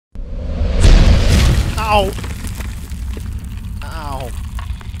Ow! Ow.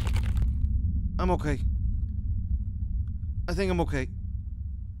 I'm okay. I think I'm okay.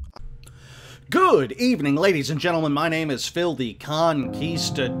 Good evening, ladies and gentlemen. My name is Phil the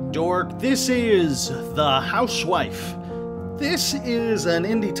Conquistadork. This is The Housewife. This is an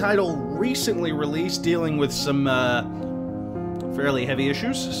indie title recently released dealing with some fairly heavy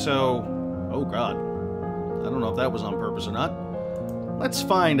issues, so... Oh god. I don't know if that was on purpose or not. Let's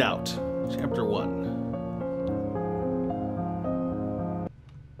find out. Chapter 1.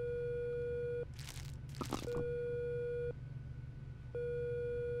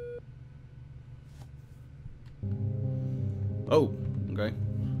 Oh, okay.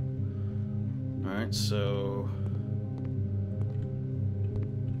 Alright, so...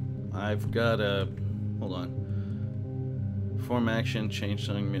 I've got a... Hold on. Perform action, change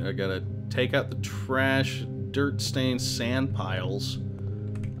something. I gotta take out the trash, dirt-stained sand piles.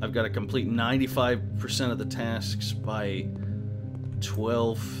 I've got to complete 95% of the tasks by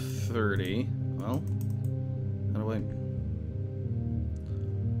 12:30. Well, how do I...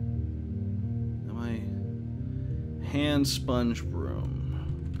 Am I... Hand sponge broom.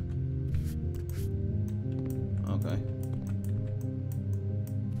 Okay.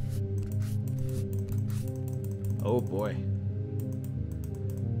 Oh boy.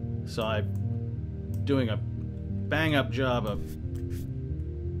 So I'm doing a bang-up job of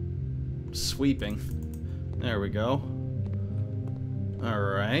sweeping. There we go.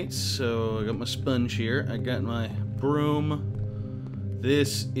 Alright, so I got my sponge here. I got my broom.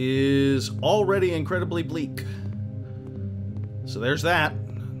 This is already incredibly bleak. So there's that.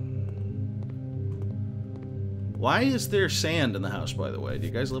 Why is there sand in the house, by the way? Do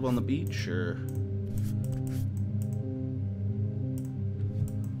you guys live on the beach, or...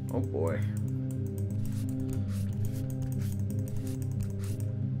 Oh boy.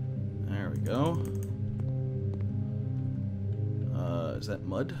 There we go. Is that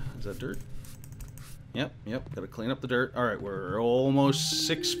mud? Is that dirt? Yep, gotta clean up the dirt. Alright, we're almost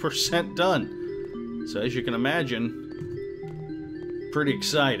 6% done. So as you can imagine, pretty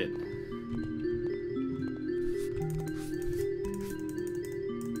excited.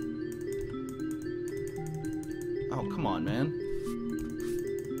 Oh, come on, man.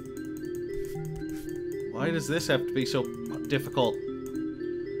 Why does this have to be so difficult?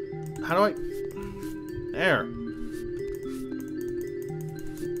 How do I... There.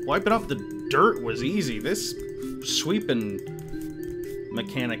 Wiping up the dirt was easy. This sweeping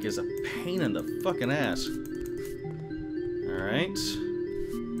mechanic is a pain in the fucking ass. Alright.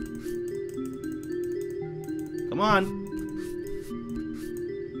 Come on.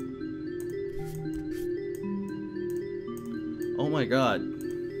 Oh my god.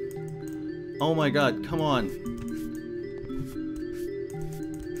 Oh my god, come on.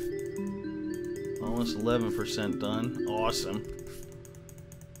 Almost 11% done. Awesome.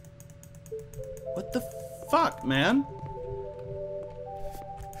 What the fuck, man?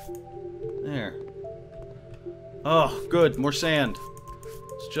 There. Oh, good. More sand.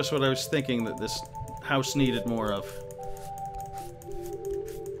 It's just what I was thinking that this house needed more of.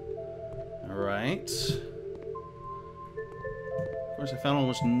 Alright. Of course, I found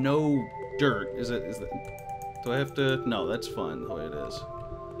almost no dirt. Is that... Do I have to... No, that's fine the way it is.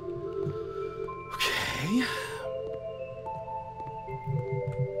 Okay.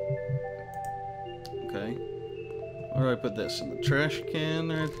 Okay. Where do I put this? In the trash can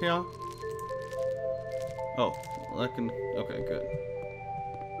right here? Oh, well, I can... Okay, good.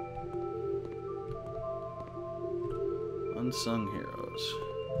 Unsung heroes.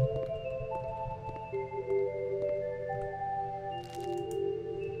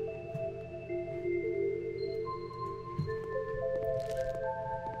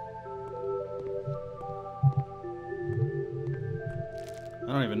 I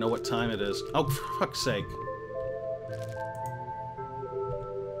don't even know what time it is. Oh, for fuck's sake.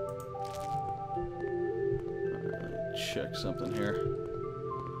 Alright, check something here.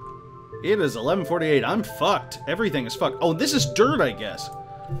 It is 11:48. I'm fucked. Everything is fucked. Oh, this is dirt, I guess.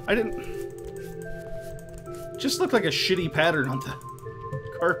 I didn't... Just looked like a shitty pattern on the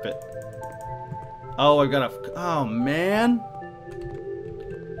carpet. Oh, I've got a... Oh, man.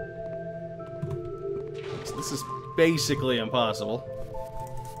 This is basically impossible.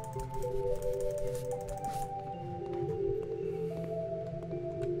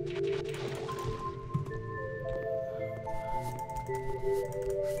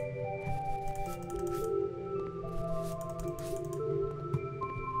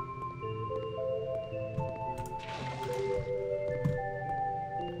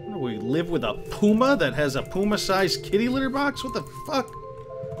 We live with a puma that has a puma-sized kitty litter box? What the fuck?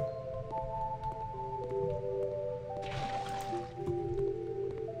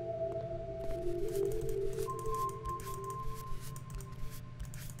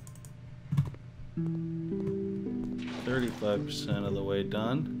 25% of the way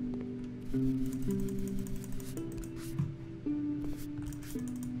done.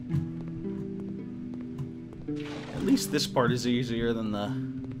 At least this part is easier than the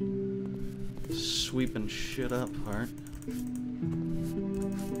sweeping shit up part.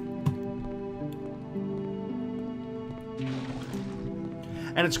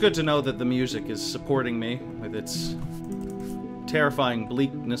 And it's good to know that the music is supporting me with its terrifying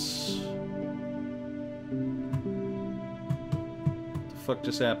bleakness. What the fuck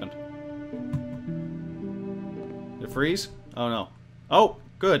just happened? Did it freeze? Oh no. Oh,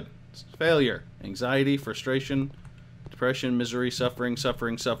 good. It's failure. Anxiety, frustration, depression, misery, suffering,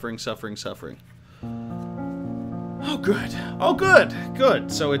 suffering, suffering, suffering, suffering. Oh good. Oh good. Good.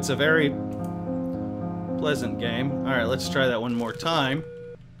 So it's a very pleasant game. Alright, let's try that one more time.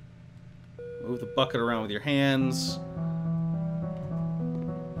 Move the bucket around with your hands.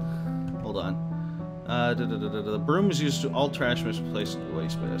 Hold on. The broom is used to all trash must be placed in the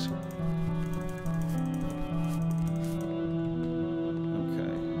waste basket.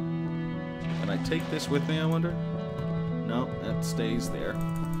 Okay. Can I take this with me, I wonder? No, that stays there.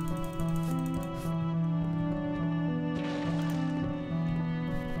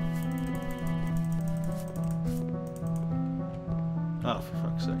 Oh, for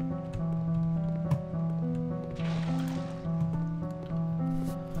fuck's sake.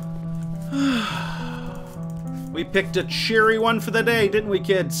 We picked a cheery one for the day, didn't we,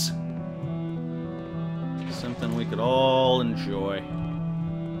 kids? Something we could all enjoy.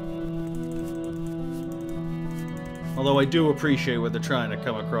 Although I do appreciate what they're trying to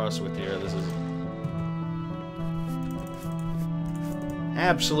come across with here. This is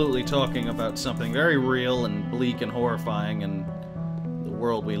absolutely talking about something very real and bleak and horrifying in the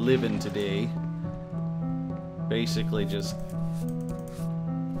world we live in today. Basically just...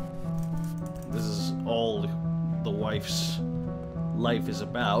 this is all the wife's life is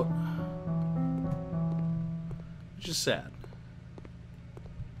about. Which is sad.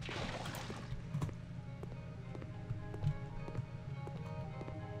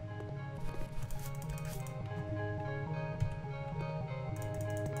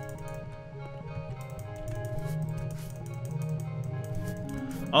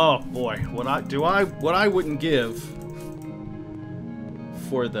 Oh boy, what I wouldn't give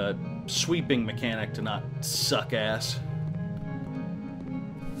for the sweeping mechanic to not suck ass.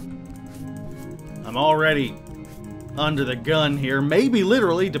 I'm already under the gun here, maybe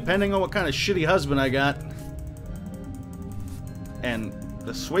literally, depending on what kind of shitty husband I got. And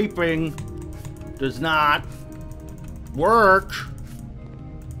the sweeping does not work.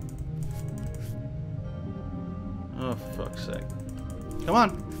 Oh, for fuck's sake. Come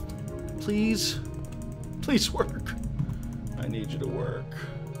on. Please. Please work. I need you to work.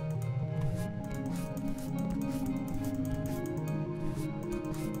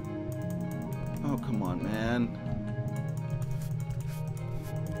 Oh, come on, man.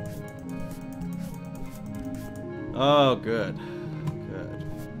 Oh, good. Good.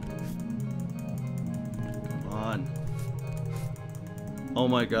 Come on. Oh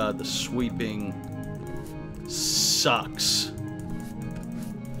my god, the sweeping sucks.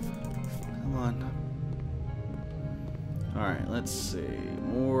 Come on. Alright, let's see.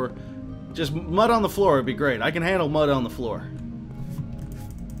 More... just mud on the floor would be great. I can handle mud on the floor.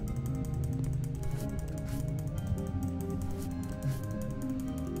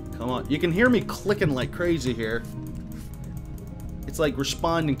 Come on. You can hear me clicking like crazy here. It's like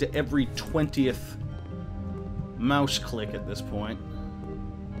responding to every 20th mouse click at this point.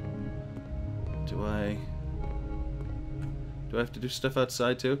 Do I have to do stuff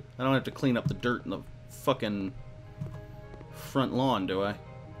outside too? I don't have to clean up the dirt in the fucking front lawn, do I?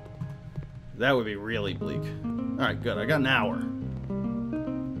 That would be really bleak. Alright, good. I got an hour.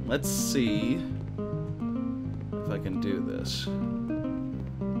 Let's see if I can do this.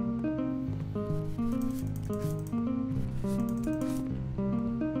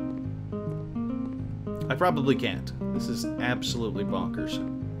 I probably can't. This is absolutely bonkers.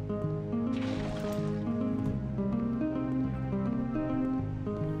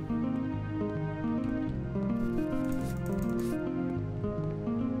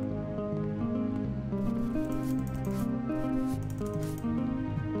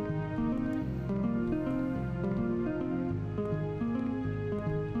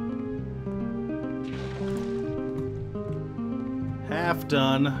 Half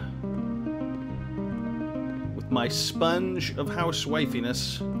done. My sponge of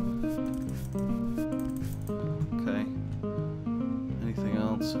housewifiness. Okay. Anything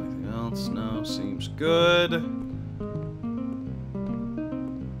else? Anything else? No, seems good.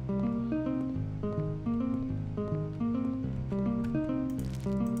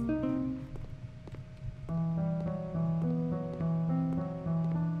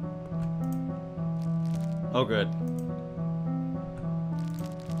 Oh, good.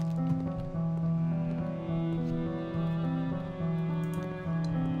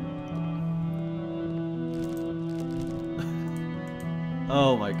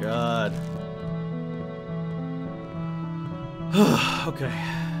 Oh my god. Okay.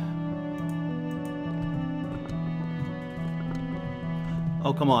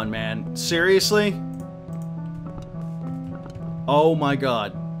 Oh, come on, man. Seriously? Oh my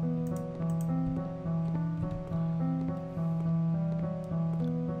god.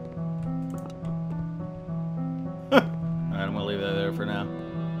 Alright, I'm gonna leave that there for now.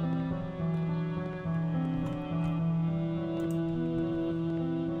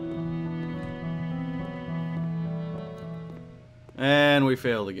 And we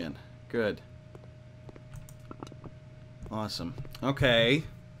failed again. Good. Awesome. Okay.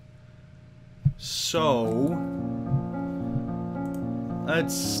 So,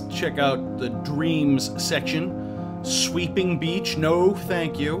 let's check out the dreams section. Sweeping beach, no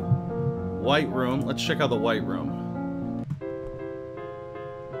thank you. White room, let's check out the white room.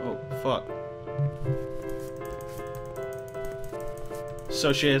 Oh, fuck.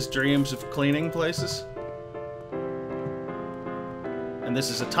 So she has dreams of cleaning places? And this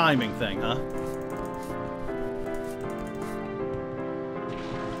is a timing thing, huh?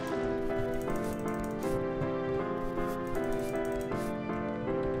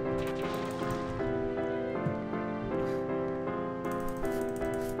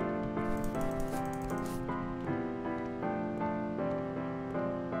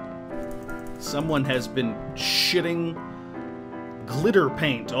 Someone has been shitting glitter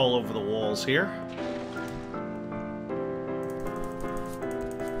paint all over the walls here.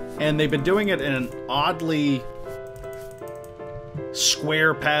 And they've been doing it in an oddly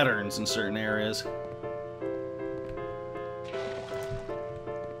square patterns in certain areas.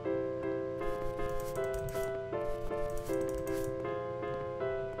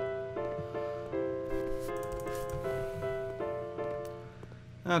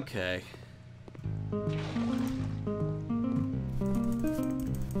 Okay.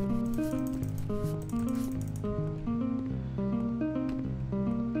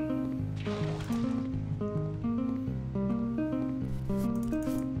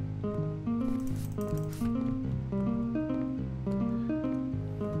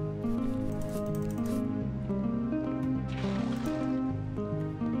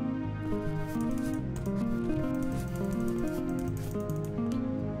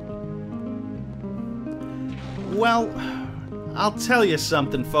 Well, I'll tell you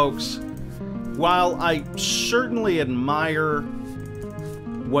something, folks. While I certainly admire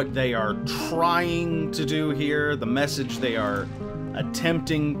what they are trying to do here, the message they are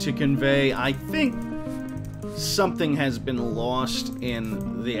attempting to convey, I think something has been lost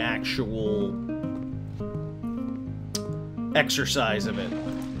in the actual exercise of it.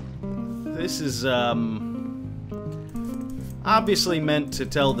 This is, obviously meant to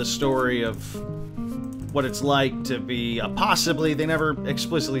tell the story of what it's like to be a possibly, they never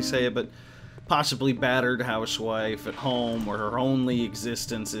explicitly say it, but possibly battered housewife at home where her only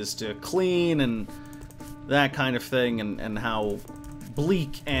existence is to clean and that kind of thing, and how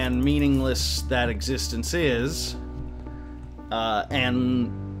bleak and meaningless that existence is, and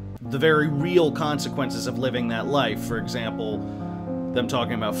the very real consequences of living that life. For example, them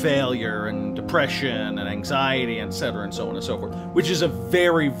talking about failure and depression and anxiety, etc., and so on and so forth, which is a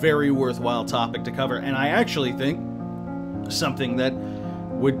very, very worthwhile topic to cover, and I actually think something that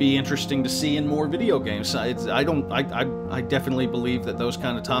would be interesting to see in more video games. I definitely believe that those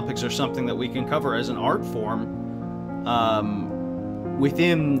kind of topics are something that we can cover as an art form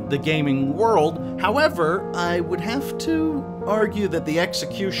within the gaming world. However, I would have to argue that the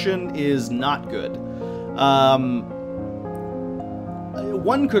execution is not good.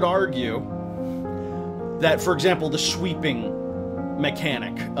 One could argue that, for example, the sweeping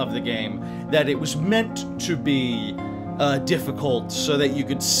mechanic of the game, that it was meant to be difficult so that you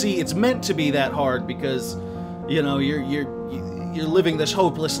could see it's meant to be that hard because, you know, you're living this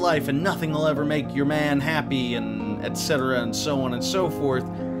hopeless life and nothing will ever make your man happy, and etc., and so on and so forth.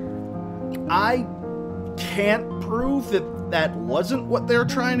 I can't prove that that wasn't what they're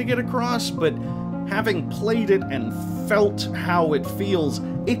trying to get across, but having played it and felt how it feels,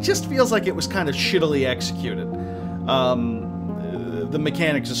 it just feels like it was kind of shittily executed. The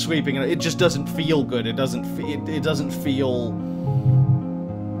mechanics of sweeping, it just doesn't feel good. It doesn't feel...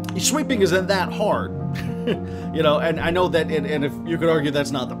 Sweeping isn't that hard. You know, and I know that, and if you could argue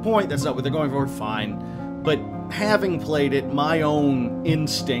that's not the point, that's not what they're going for, fine. But having played it, my own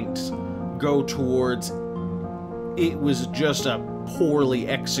instincts go towards it was just a poorly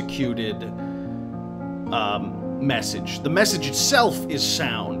executed message. The message itself is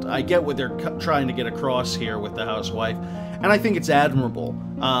sound. I get what they're trying to get across here with the housewife, and I think it's admirable.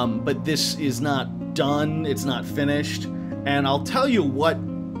 But this is not done. It's not finished. And I'll tell you what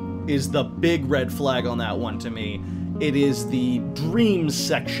is the big red flag on that one to me. It is the dreams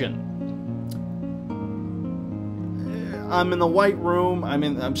section. I'm in the white room.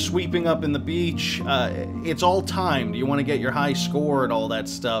 I'm sweeping up in the beach. It's all timed. You want to get your high score and all that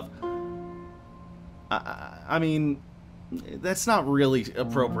stuff. I mean, that's not really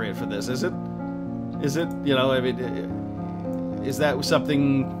appropriate for this, is it? Is it? You know, I mean, is that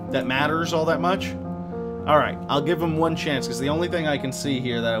something that matters all that much? All right, I'll give him one chance, because the only thing I can see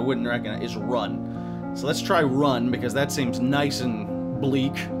here that I wouldn't recognize is run. So let's try run, because that seems nice and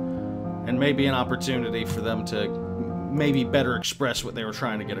bleak, and maybe an opportunity for them to maybe better express what they were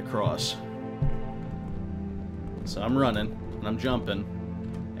trying to get across. So I'm running, and I'm jumping,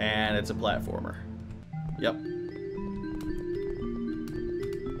 and it's a platformer. Yep.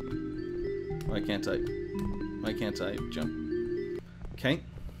 Why can't I jump? Okay.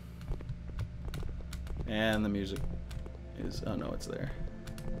 And the music is... oh no, it's there.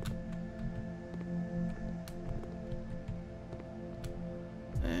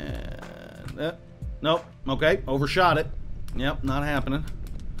 And... nope. Okay, overshot it. Yep, not happening.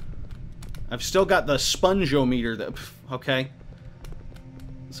 I've still got the spongeometer that... okay.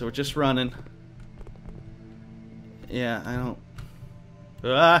 So we're just running. Yeah, I don't...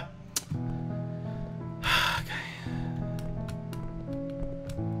 ah! Okay.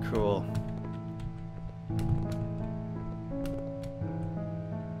 Cool.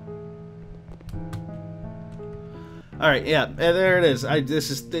 Alright, yeah, there it is.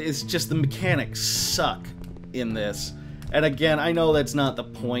 It's just the mechanics suck in this. And again, I know that's not the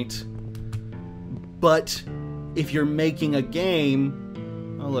point. But if you're making a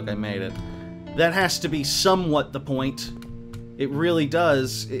game... oh, look, I made it. That has to be somewhat the point. It really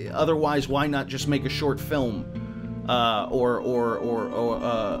does. Otherwise, why not just make a short film? Or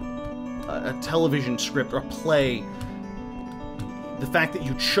a television script or a play. The fact that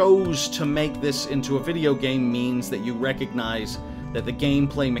you chose to make this into a video game means that you recognize that the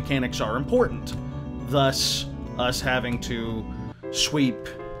gameplay mechanics are important. Thus, us having to sweep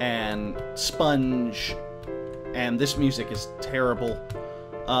and sponge, and this music is terrible.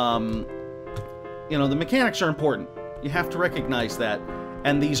 You know, the mechanics are important. You have to recognize that.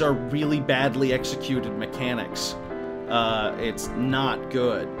 And these are really badly executed mechanics. It's not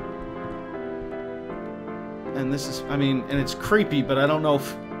good. And this is, I mean, and it's creepy, but I don't know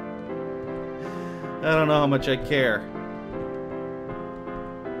if... I don't know how much I care.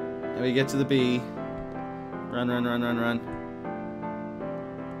 And we get to the bee. Run, run, run, run, run.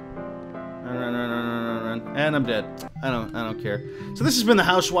 Run, run, run, run, run, run, run. And I'm dead. I don't care. So this has been the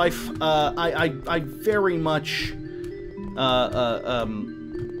Housewife. I very much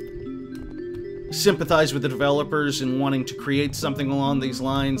sympathize with the developers in wanting to create something along these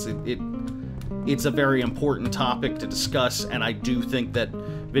lines. It's a very important topic to discuss, and I do think that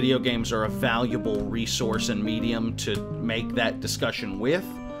video games are a valuable resource and medium to make that discussion with.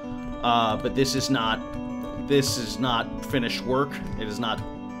 But this is not finished work. It is not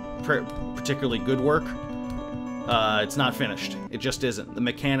particularly good work. It's not finished. It just isn't. The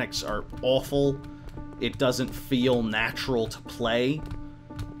mechanics are awful. It doesn't feel natural to play.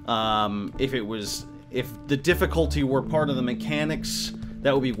 If the difficulty were part of the mechanics,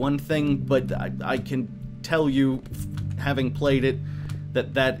 that would be one thing, but I can tell you, having played it,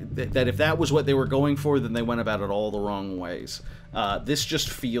 that if that was what they were going for, then they went about it all the wrong ways. This just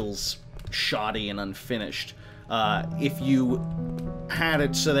feels shoddy and unfinished. If you had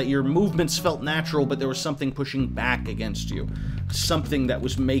it so that your movements felt natural, but there was something pushing back against you, something that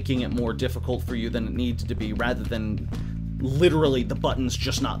was making it more difficult for you than it needed to be, rather than literally the buttons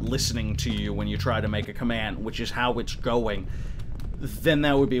just not listening to you when you try to make a command, which is how it's going, then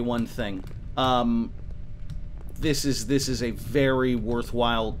that would be one thing. This is a very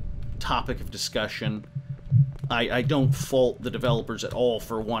worthwhile topic of discussion. I don't fault the developers at all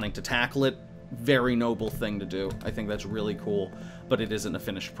for wanting to tackle it. Very noble thing to do. I think that's really cool, but it isn't a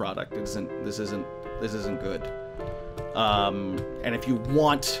finished product. This isn't good. And if you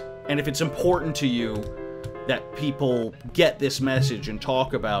want, and if it's important to you that people get this message and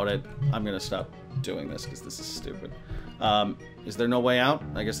talk about it, I'm gonna stop doing this because this is stupid. Is there no way out?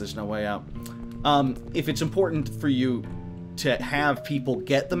 I guess there's no way out. If it's important for you to have people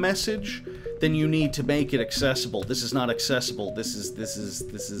get the message, then you need to make it accessible. This is not accessible. This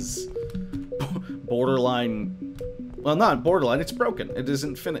is borderline. Well, not borderline. It's broken. It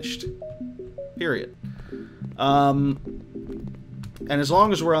isn't finished. Period. And And as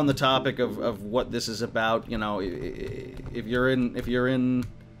long as we're on the topic of what this is about, you know, if you're in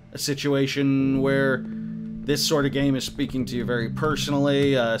a situation where this sort of game is speaking to you very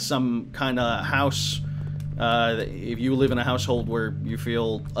personally, some kind of house, if you live in a household where you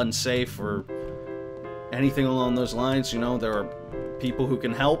feel unsafe or anything along those lines, you know, there are people who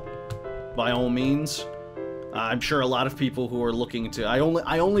can help, by all means. I'm sure a lot of people who are looking to...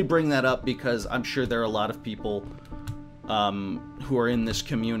 I only bring that up because I'm sure there are a lot of people who are in this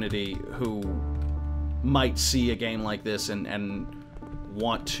community who might see a game like this and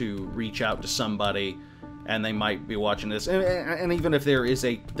want to reach out to somebody, and they might be watching this. And even if there is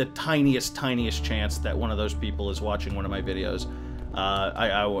the tiniest chance that one of those people is watching one of my videos,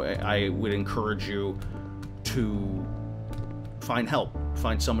 I would encourage you to find help.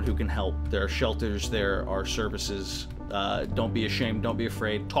 Find someone who can help. There are shelters, there are services. Don't be ashamed, don't be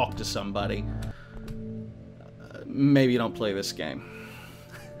afraid. Talk to somebody. Maybe don't play this game.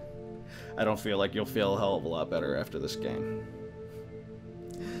 I don't feel like you'll feel a hell of a lot better after this game.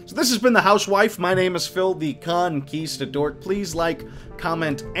 So this has been The Housewife. My name is Phil, the Conquistadork. Please like,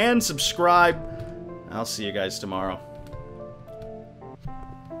 comment, and subscribe. I'll see you guys tomorrow.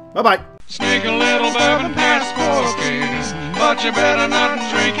 Bye-bye. Sneak a little bourbon past Porky, but you better not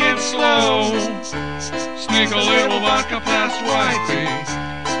drink it slow. Sneak a little vodka past Wifey,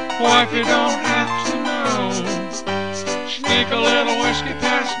 Wifey don't have to know. Sneak a little whiskey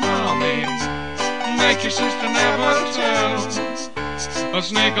past Mommy, make your sister never tell. Or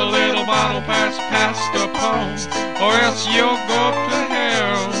sneak a little bottle past Pastor Paul, or else you'll go to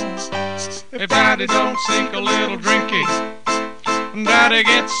hell. If Daddy don't sink a little Drinky, Daddy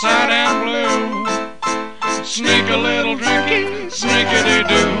gets sad and blue. Sneak a little Drinky,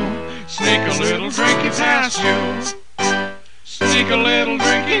 sneakity-doo. Sneak a little Drinky past you. Sneak a little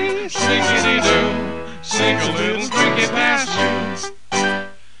Drinky, sneakity-doo. Sneak a little Drinky past you.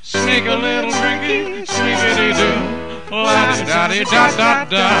 Sneak a little Drinky, sneakity-doo.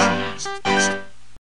 La-di-da-di-da-da-da.